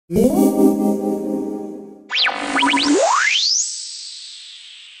Hi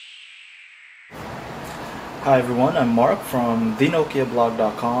everyone, I'm Mark from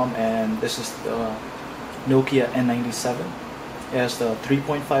thenokiablog.com, and this is the Nokia N97. It has the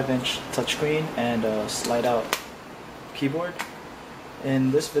 3.5-inch touchscreen and a slide-out keyboard.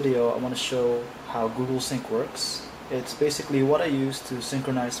 In this video I want to show how Google Sync works. It's basically what I use to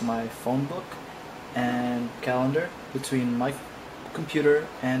synchronize my phone book and calendar between my computer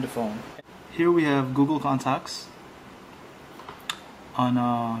and the phone. Here we have Google Contacts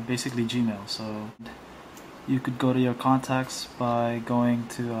on basically Gmail. So you could go to your contacts by going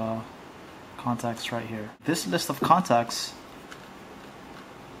to contacts right here. This list of contacts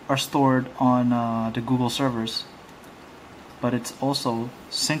are stored on the Google servers, but it's also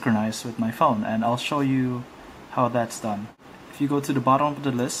synchronized with my phone, and I'll show you how that's done. If you go to the bottom of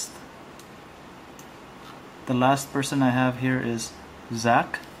the list, the last person I have here is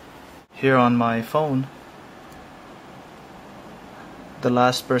Zach. Here on my phone, the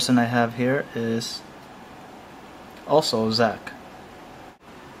last person I have here is also Zach.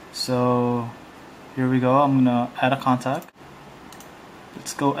 So here we go. I'm gonna add a contact.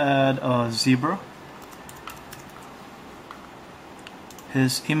 Let's go add Zebra.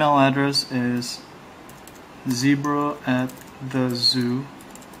 His email address is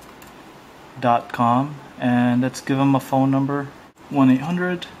zebra@thezoo.com, and let's give him a phone number,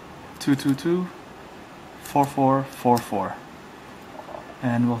 1-800-222-4444,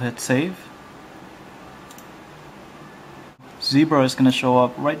 and we'll hit save. Zebra is going to show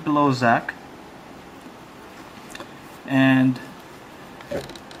up right below Zach, and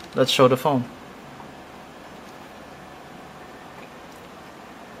let's show the phone.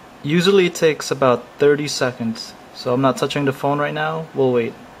 Usually it takes about 30 seconds, so I'm not touching the phone right now. We'll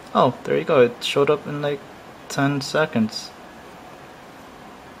wait. Oh, there you go, it showed up in like 10 seconds.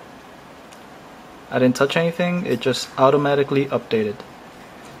 I didn't touch anything, it just automatically updated.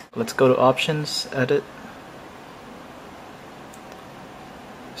 Let's go to options, edit.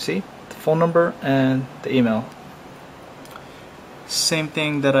 See, the phone number and the email. Same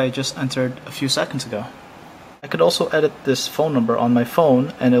thing that I just entered a few seconds ago. I could also edit this phone number on my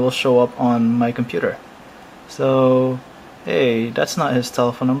phone and it will show up on my computer. So, hey, that's not his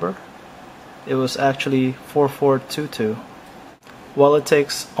telephone number. It was actually 4422. While it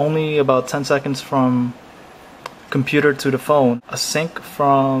takes only about 10 seconds from computer to the phone, a sync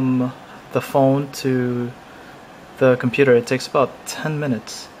from the phone to the computer, it takes about 10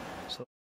 minutes.